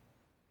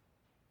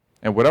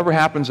 And whatever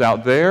happens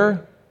out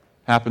there,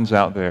 happens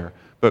out there.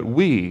 But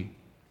we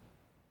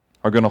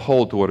are going to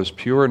hold to what is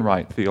pure and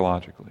right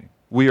theologically.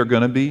 We are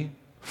going to be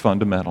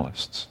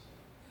fundamentalists.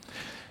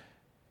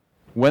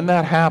 When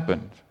that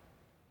happened,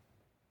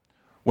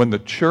 when the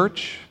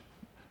church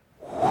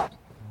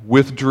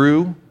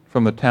withdrew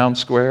from the town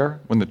square,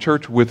 when the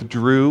church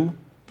withdrew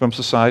from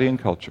society and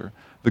culture,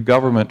 the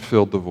government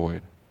filled the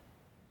void.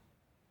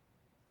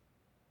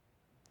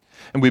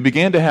 And we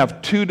began to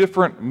have 2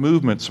 different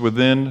movements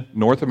within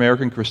North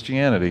American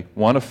Christianity.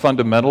 One, a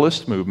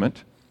fundamentalist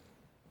movement,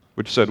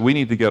 which said we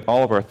need to get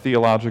all of our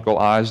theological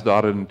I's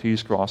dotted and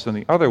T's crossed, and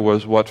the other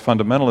was what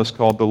fundamentalists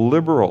called the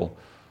liberal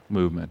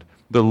movement.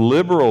 The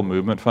liberal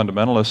movement,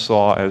 fundamentalists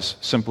saw as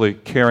simply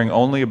caring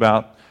only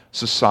about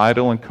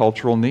societal and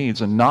cultural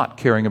needs and not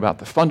caring about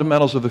the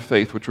fundamentals of the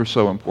faith, which were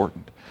so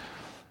important.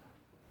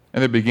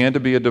 And there began to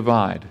be a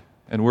divide.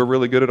 And we're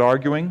really good at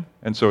arguing,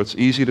 and so it's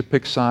easy to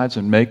pick sides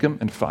and make them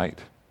and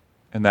fight.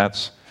 And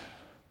that's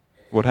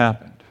what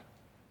happened.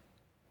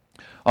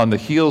 On the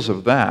heels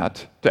of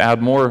that, to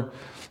add more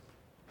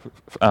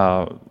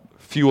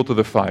fuel to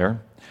the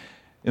fire,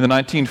 in the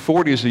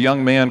 1940s, a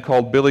young man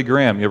called Billy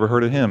Graham, you ever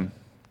heard of him,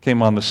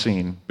 came on the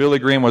scene. Billy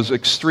Graham was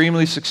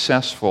extremely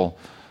successful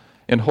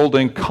in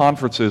holding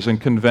conferences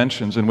and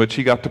conventions in which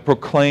he got to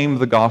proclaim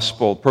the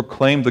gospel,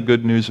 proclaim the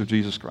good news of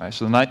Jesus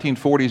Christ. In the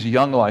 1940s,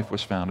 Young Life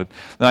was founded.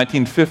 In the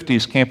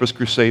 1950s, Campus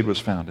Crusade was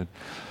founded.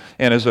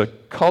 And as a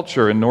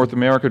culture in North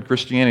American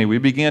Christianity, we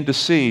began to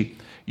see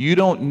You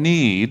don't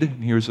need,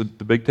 and here's the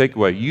big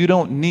takeaway, you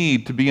don't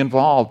need to be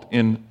involved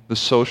in the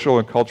social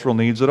and cultural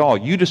needs at all.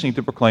 You just need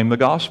to proclaim the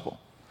gospel.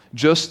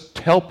 Just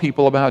tell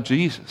people about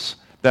Jesus.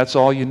 That's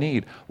all you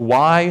need.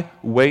 Why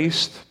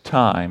waste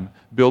time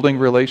building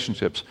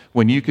relationships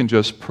when you can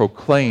just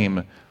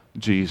proclaim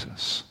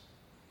Jesus?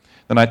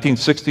 The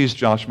 1960s,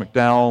 Josh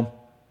McDowell,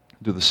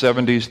 to the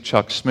 70s,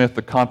 Chuck Smith,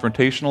 the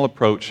confrontational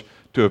approach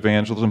to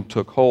evangelism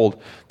took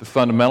hold. The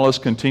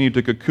fundamentalists continued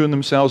to cocoon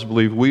themselves,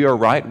 believe we are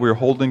right, we're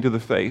holding to the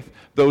faith.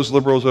 Those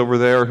liberals over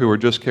there who are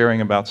just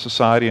caring about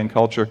society and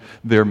culture,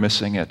 they're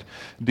missing it.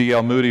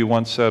 D.L. Moody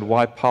once said,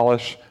 why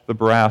polish the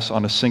brass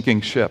on a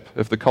sinking ship?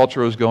 If the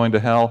culture is going to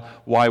hell,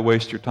 why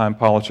waste your time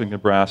polishing the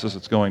brass as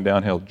it's going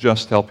downhill?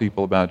 Just tell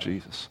people about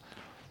Jesus.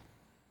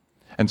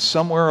 And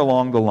somewhere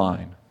along the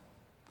line,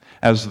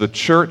 as the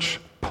church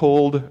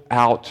pulled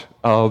out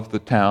of the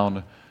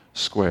town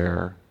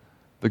square,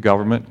 the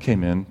government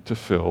came in to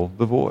fill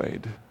the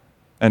void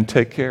and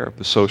take care of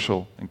the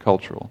social and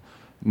cultural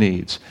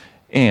needs.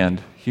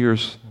 And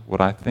here's what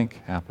I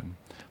think happened.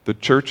 The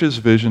church's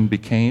vision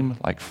became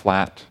like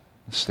Flat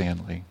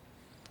Stanley.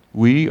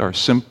 We are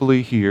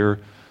simply here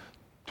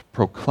to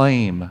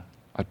proclaim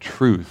a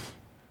truth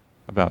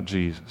about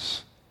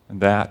Jesus. And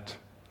that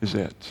is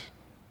it.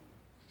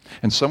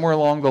 And somewhere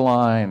along the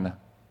line,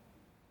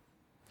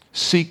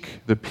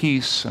 seek the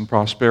peace and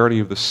prosperity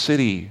of the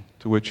city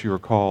to which you are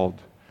called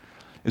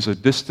is a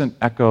distant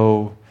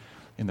echo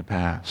in the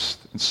past.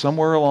 And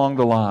somewhere along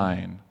the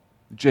line,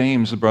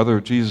 James, the brother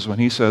of Jesus, when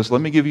he says,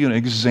 let me give you an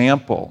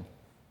example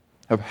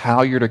of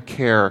how you're to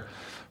care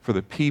for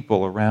the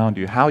people around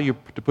you, how you're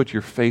to put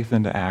your faith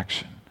into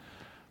action.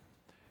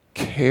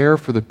 Care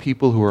for the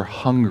people who are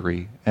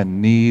hungry and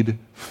need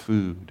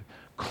food.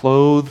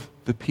 Clothe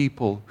the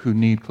people who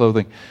need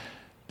clothing.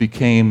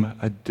 Became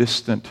a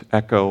distant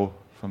echo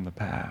from the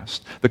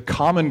past. The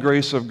common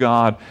grace of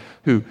God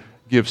who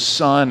gives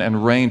sun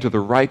and rain to the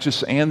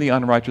righteous and the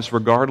unrighteous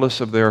regardless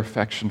of their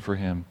affection for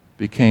him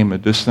became a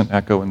distant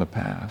echo in the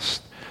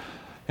past.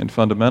 And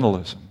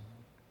fundamentalism,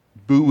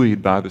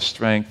 buoyed by the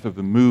strength of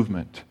the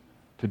movement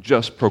to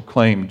just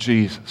proclaim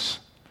Jesus,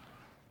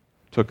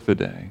 took the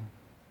day.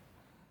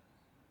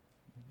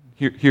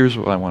 Here's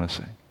what I want to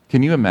say.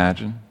 Can you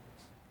imagine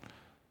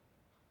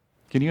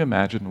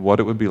what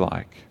it would be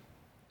like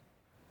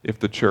if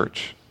the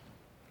church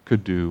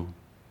could do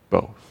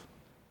both?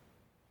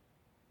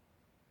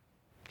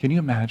 Can you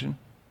imagine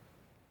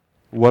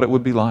what it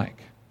would be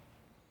like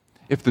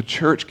if the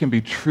church can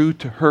be true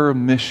to her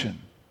mission,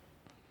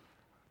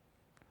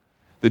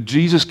 that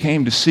Jesus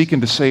came to seek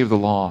and to save the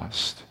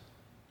lost,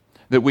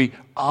 that we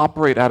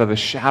operate out of the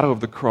shadow of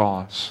the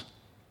cross,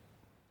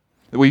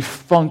 that we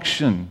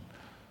function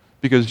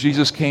because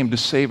Jesus came to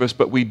save us,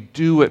 but we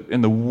do it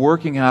in the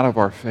working out of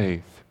our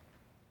faith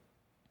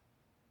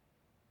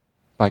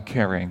by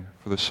caring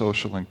for the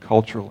social and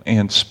cultural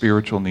and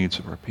spiritual needs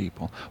of our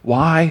people.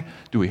 Why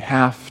do we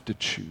have to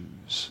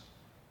choose?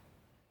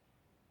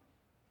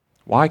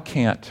 Why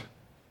can't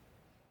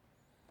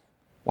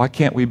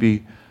we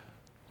be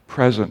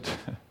present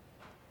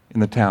in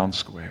the town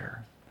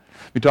square?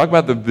 We talk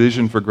about the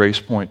vision for Grace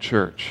Point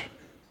Church.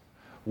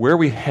 Where are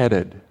we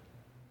headed?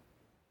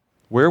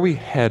 Where are we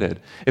headed?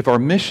 If our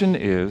mission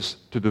is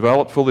to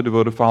develop fully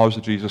devoted followers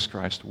of Jesus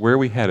Christ, where are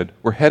we headed?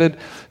 We're headed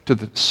to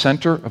the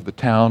center of the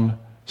town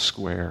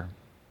square.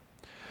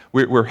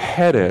 We're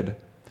headed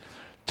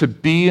to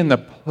be in the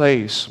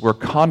place where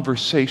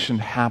conversation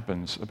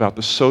happens about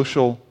the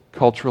social,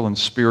 cultural, and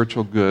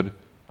spiritual good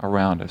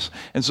around us.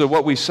 And so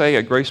what we say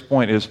at Grace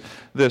Point is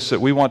this,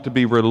 that we want to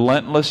be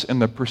relentless in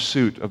the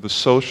pursuit of the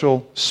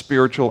social,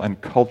 spiritual,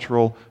 and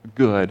cultural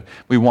good.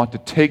 We want to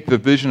take the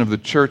vision of the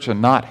church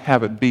and not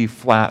have it be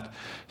Flat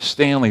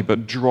Stanley,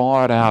 but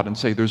draw it out and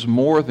say there's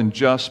more than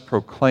just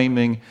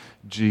proclaiming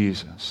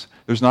Jesus.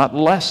 There's not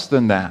less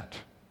than that.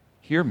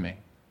 Hear me.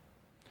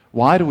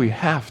 Why do we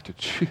have to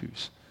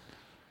choose?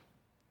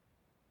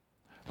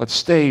 Let's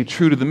stay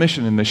true to the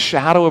mission in the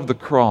shadow of the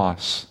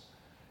cross.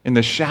 In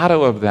the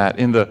shadow of that,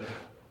 in the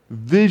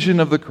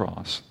vision of the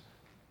cross,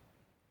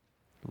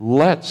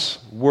 let's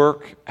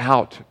work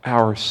out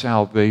our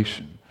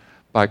salvation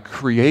by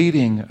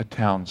creating a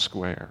town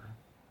square,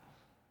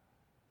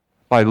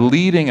 by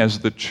leading as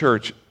the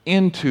church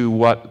into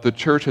what the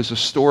church has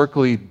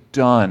historically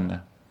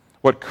done,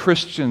 what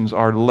Christians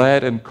are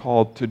led and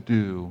called to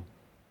do,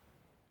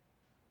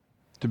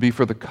 to be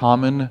for the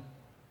common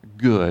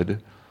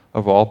good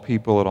of all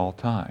people at all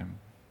time.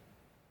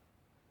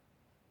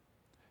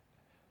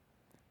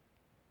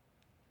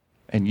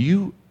 And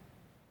you,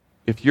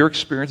 if your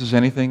experience is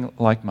anything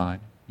like mine,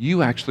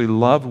 you actually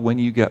love when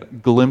you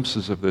get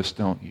glimpses of this,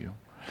 don't you?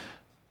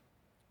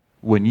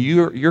 When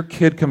your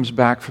kid comes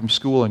back from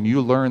school and you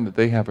learn that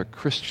they have a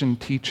Christian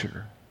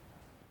teacher,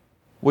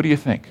 what do you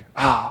think?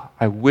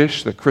 I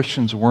wish that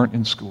Christians weren't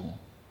in school.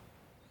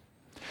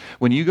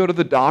 When you go to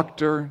the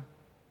doctor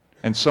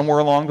and somewhere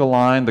along the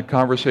line the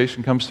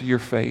conversation comes to your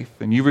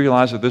faith and you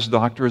realize that this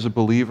doctor is a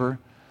believer,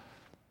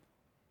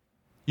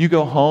 You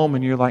go home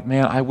and you're like,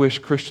 man, I wish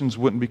Christians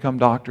wouldn't become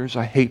doctors.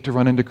 I hate to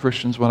run into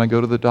Christians when I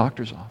go to the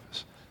doctor's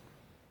office.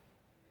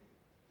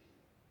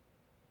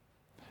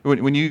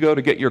 When you go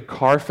to get your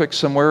car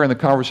fixed somewhere and the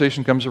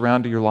conversation comes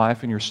around to your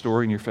life and your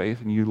story and your faith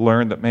and you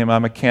learn that, man, my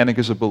mechanic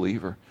is a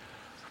believer,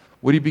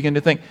 what do you begin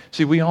to think?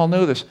 See, we all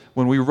know this.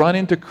 When we run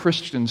into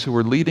Christians who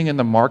are leading in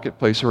the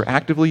marketplace, who are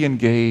actively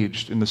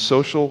engaged in the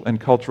social and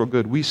cultural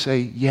good, we say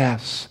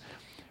yes.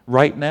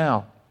 Right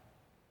now,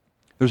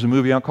 there's a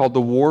movie out called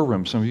The War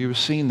Room. Some of you have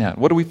seen that.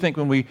 What do we think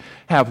when we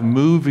have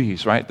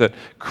movies, right, that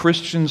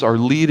Christians are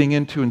leading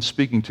into and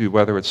speaking to,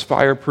 whether it's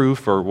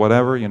Fireproof or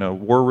whatever,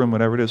 War Room,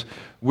 whatever it is?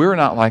 We're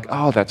not like,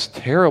 oh, that's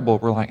terrible.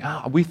 We're like,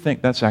 we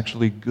think that's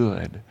actually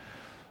good.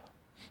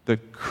 The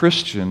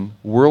Christian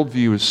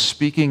worldview is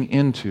speaking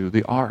into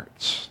the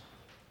arts,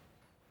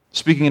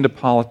 speaking into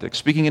politics,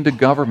 speaking into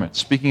government,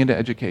 speaking into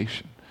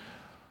education.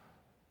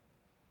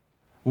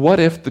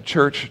 What if the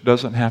church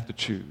doesn't have to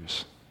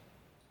choose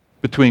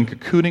between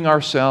cocooning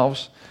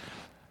ourselves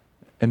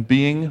and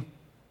being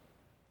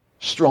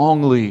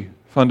strongly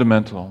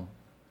fundamental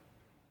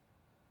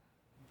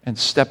and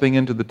stepping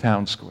into the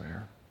town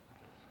square,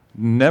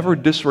 never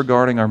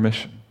disregarding our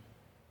mission,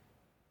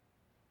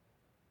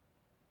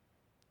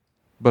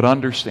 but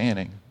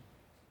understanding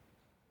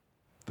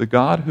the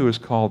God who has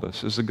called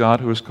us is the God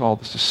who has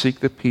called us to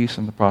seek the peace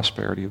and the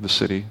prosperity of the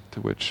city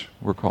to which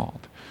we're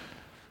called.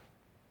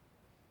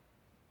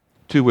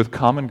 To, with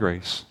common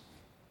grace,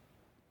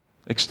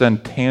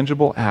 extend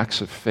tangible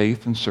acts of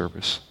faith and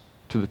service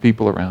to the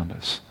people around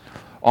us,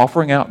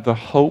 offering out the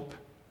hope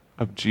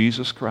of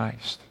Jesus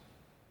Christ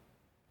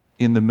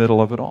in the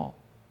middle of it all,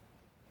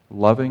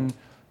 loving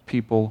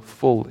people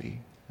fully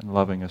and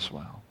loving us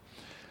well.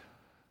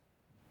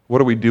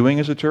 What are we doing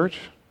as a church?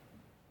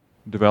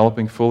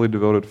 Developing fully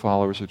devoted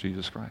followers of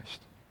Jesus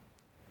Christ.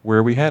 Where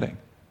are we heading?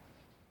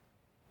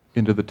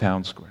 Into the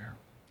town square.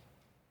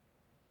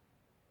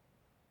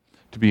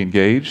 To be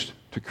engaged,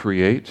 to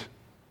create,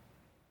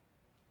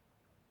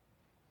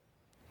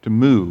 to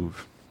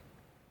move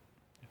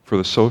for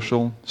the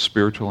social,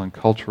 spiritual, and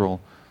cultural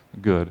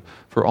good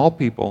for all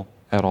people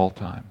at all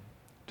time,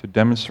 to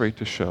demonstrate,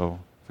 to show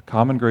the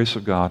common grace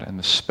of God and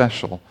the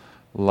special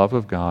love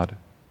of God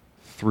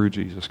through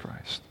Jesus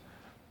Christ.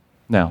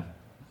 Now,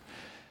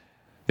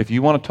 if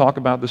you want to talk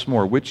about this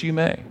more, which you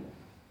may,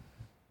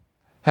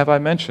 have I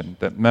mentioned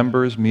that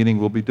members' meeting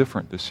will be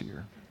different this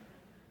year?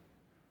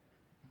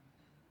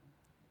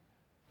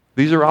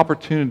 These are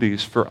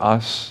opportunities for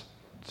us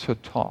to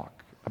talk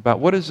about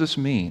what does this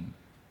mean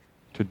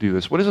to do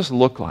this? What does this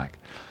look like?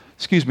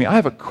 Excuse me, I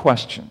have a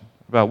question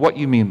about what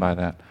you mean by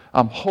that.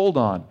 Hold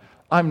on.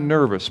 I'm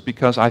nervous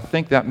because I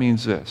think that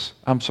means this.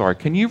 I'm sorry.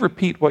 Can you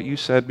repeat what you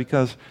said?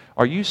 Because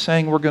are you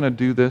saying we're going to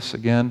do this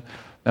again?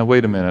 Now,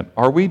 wait a minute.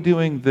 Are we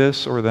doing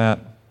this or that?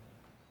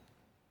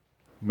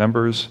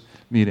 Members'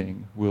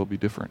 meeting will be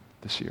different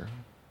this year.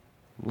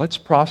 Let's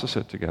process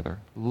it together.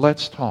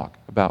 Let's talk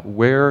about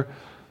where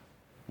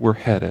we're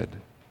headed,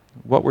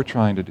 what we're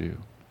trying to do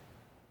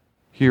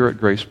here at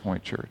Grace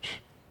Point Church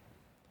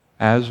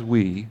as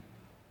we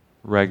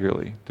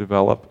regularly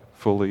develop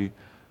fully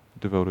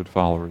devoted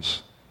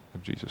followers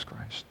of Jesus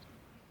Christ.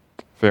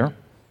 Fair?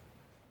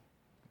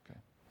 Okay.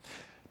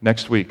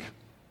 Next week,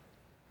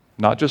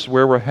 not just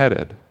where we're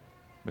headed,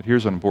 but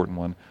here's an important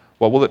one.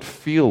 What will it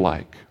feel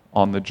like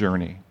on the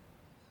journey?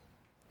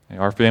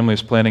 Our family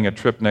is planning a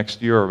trip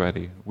next year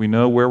already. We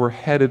know where we're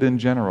headed in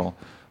general,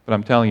 but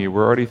I'm telling you,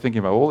 we're already thinking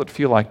about what will it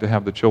feel like to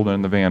have the children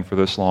in the van for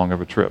this long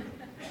of a trip?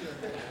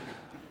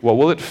 What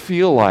will it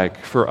feel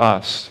like for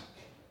us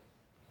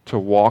to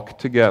walk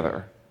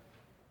together?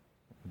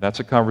 That's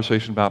a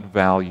conversation about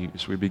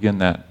values. We begin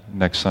that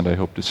next Sunday. I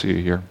hope to see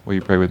you here. Will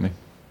you pray with me?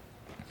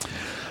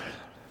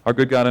 Our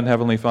good God and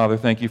Heavenly Father,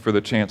 thank you for the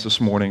chance this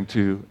morning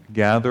to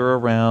gather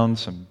around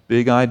some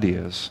big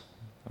ideas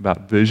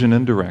about vision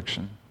and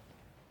direction,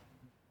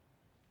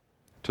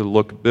 to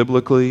look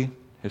biblically,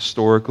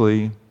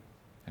 historically,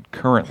 and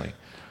currently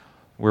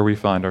where we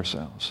find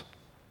ourselves.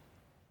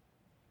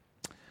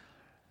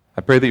 I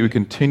pray that you would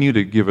continue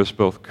to give us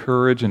both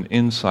courage and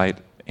insight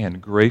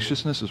and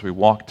graciousness as we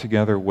walk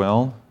together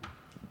well.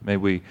 May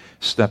we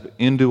step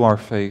into our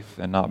faith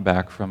and not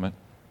back from it.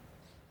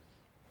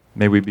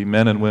 May we be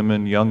men and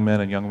women, young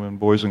men and young women,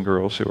 boys and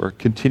girls who are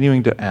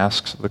continuing to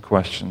ask the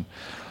question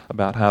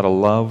about how to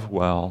love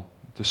well,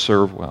 to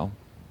serve well,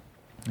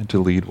 and to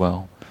lead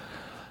well.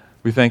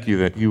 We thank you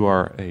that you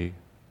are a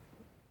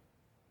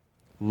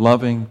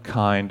loving,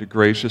 kind,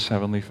 gracious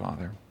Heavenly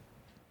Father.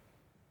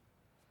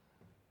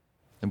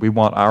 And we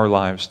want our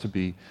lives to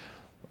be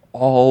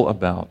all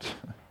about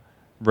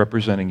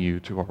representing you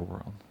to our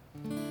world.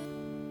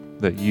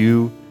 That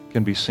you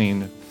can be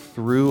seen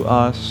through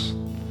us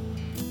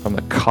from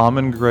the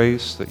common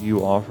grace that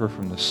you offer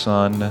from the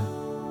sun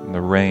and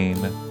the rain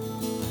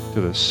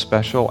to the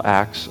special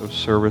acts of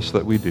service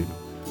that we do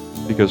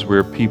because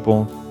we're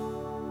people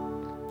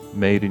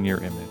made in your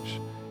image.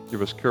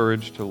 Give us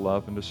courage to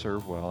love and to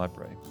serve well, I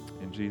pray.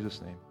 In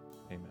Jesus' name.